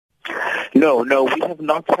No, we have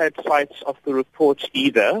not had sight of the reports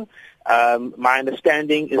either. My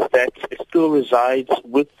understanding is that it still resides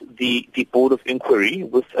with the Board of Inquiry,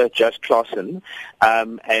 with Judge Claassen,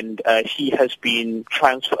 and he has been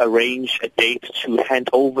trying to arrange a date to hand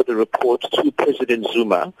over the report to President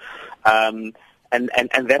Zuma. And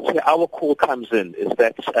that's where our call comes in, is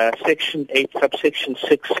that Section 8, Subsection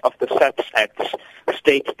 6 of the SAPS Act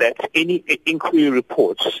states that any inquiry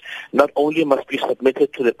reports not only must be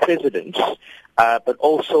submitted to the President, but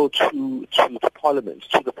also to Parliament,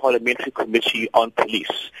 to the Parliamentary Committee on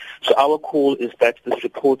Police. So our call is that this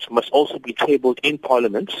report must also be tabled in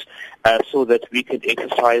Parliament so that we can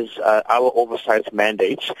exercise our oversight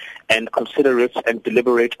mandates and consider it and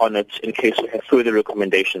deliberate on it in case we have further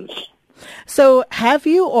recommendations. So have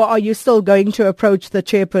you, or are you still going to approach the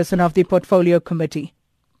chairperson of the Portfolio Committee?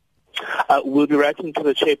 We'll be writing to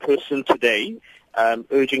the chairperson today,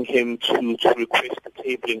 urging him to request the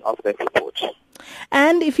tabling of that report.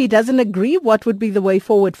 And if he doesn't agree, what would be the way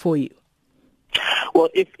forward for you? Well,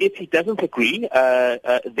 if he doesn't agree,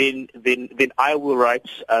 then I will write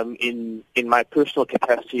in my personal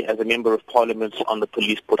capacity as a member of Parliament on the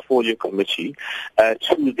Police Portfolio Committee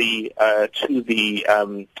to the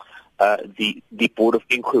Board of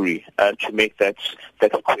Inquiry to make that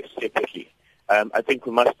request separately. I think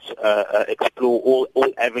we must explore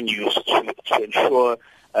all avenues to ensure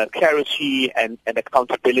clarity and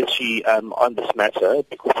accountability on this matter,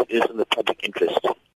 because it is in the public interest.